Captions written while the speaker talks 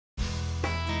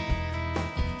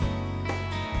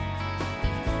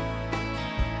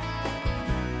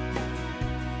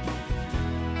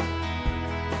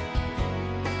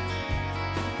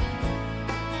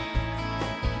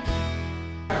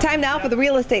Time now for the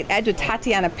Real Estate Edge with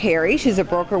Tatiana Perry. She's a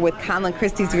broker with Conlon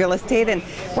Christie's Real Estate, and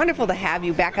wonderful to have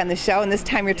you back on the show. And this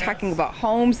time you're talking about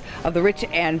homes of the rich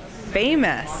and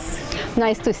famous.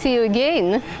 Nice to see you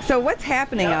again. So what's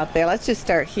happening out there? Let's just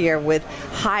start here with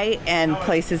high-end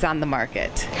places on the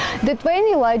market. The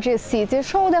 20 largest cities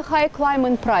show the high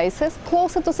climb prices,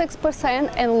 closer to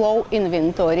 6%, and low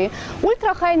inventory.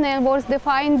 Ultra-high net worths,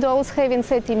 defined those having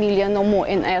 30 million or more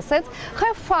in assets,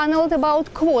 have funneled about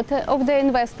a quarter of their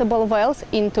investable wealth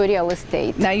into real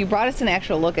estate. Now you brought us an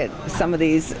actual look at some of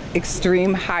these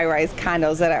extreme high-rise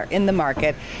condos that are in the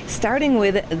market, starting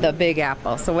with the Big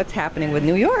Apple. So what's happening with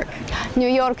New York? New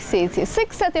York City,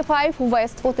 635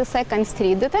 West 42nd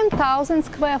Street, the 10,000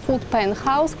 square foot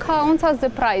penthouse counts as the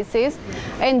priciest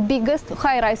and biggest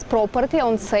high-rise property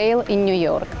on sale in New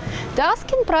York. The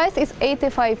asking price is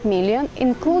 $85 million,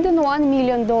 including $1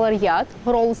 million yacht,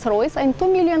 Rolls-Royce, and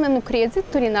 $2 million in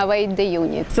credit to renovate the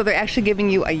unit. So they're actually giving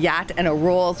you a yacht and a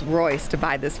Rolls-Royce to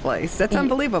buy this place. That's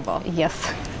unbelievable.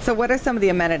 Yes. So what are some of the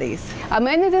amenities?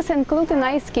 Amenities include an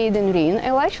ice skating rink,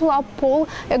 a large lap pool,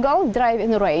 a golf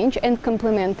driving range, and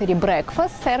complimentary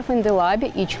breakfast served in the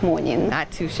lobby each morning.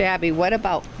 Not too shabby. What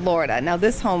about Florida? Now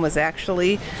this home was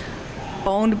actually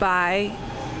owned by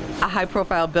a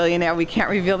high-profile billionaire. We can't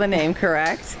reveal the name,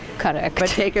 correct? Correct. But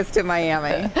take us to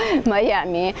Miami.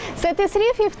 Miami,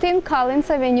 3315 Collins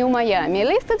Avenue, Miami,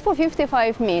 listed for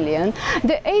 $55 million.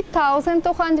 The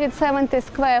 8,270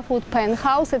 square foot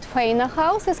penthouse at Faina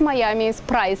House is Miami's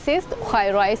priciest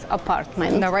high-rise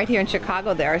apartment. Now right here in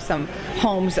Chicago there are some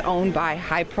homes owned by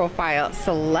high-profile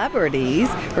celebrities.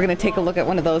 We're going to take a look at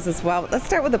one of those as well. Let's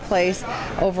start with a place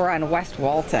over on West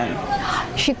Walton.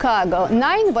 Chicago,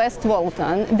 9 West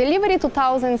Walton, delivery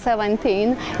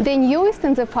 2017, the newest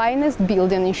and the finest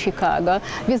building in Chicago,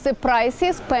 with the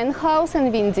priciest penthouse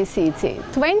in Windy City,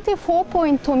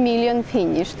 $24.2 million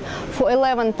finished for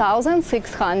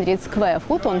 11,600 square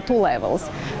foot on 2 levels.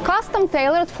 Custom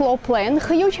tailored floor plan,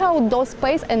 huge outdoor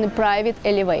space, and a private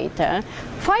elevator.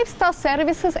 5-star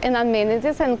services and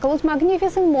amenities include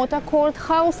magnificent motor court,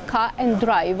 house, car and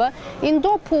driver,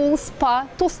 indoor pool, spa,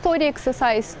 2-story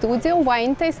exercise studio,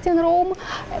 wine tasting room,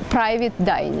 private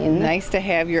dining. Nice to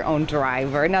have your own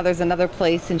driver. Now there's another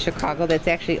place in Chicago that's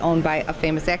actually owned by a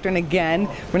famous actor, and again,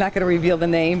 we're not going to reveal the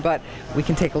name, but we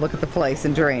can take a look at the place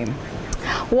and dream.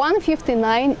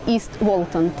 159 East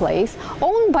Walton Place,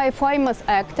 owned by a famous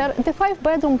actor, the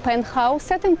 5-bedroom penthouse,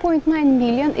 $13.9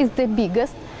 million, is the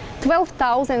biggest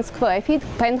 12,000 square feet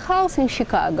penthouse in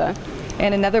Chicago.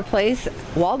 And another place,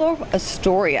 Waldorf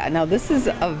Astoria. Now this is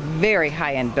a very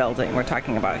high-end building we're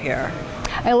talking about here.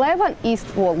 11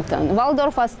 East Walton,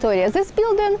 Waldorf Astoria. This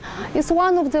building is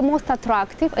one of the most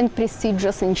attractive and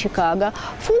prestigious in Chicago.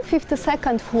 Full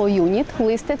 52nd floor unit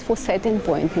listed for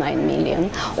 $13.9 million.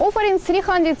 Offering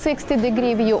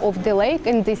 360-degree view of the lake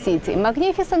and the city.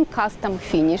 Magnificent custom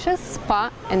finishes, spa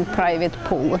and private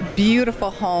pool. Beautiful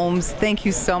homes. Thank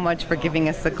you so much for giving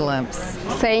us a glimpse.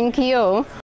 Thank you.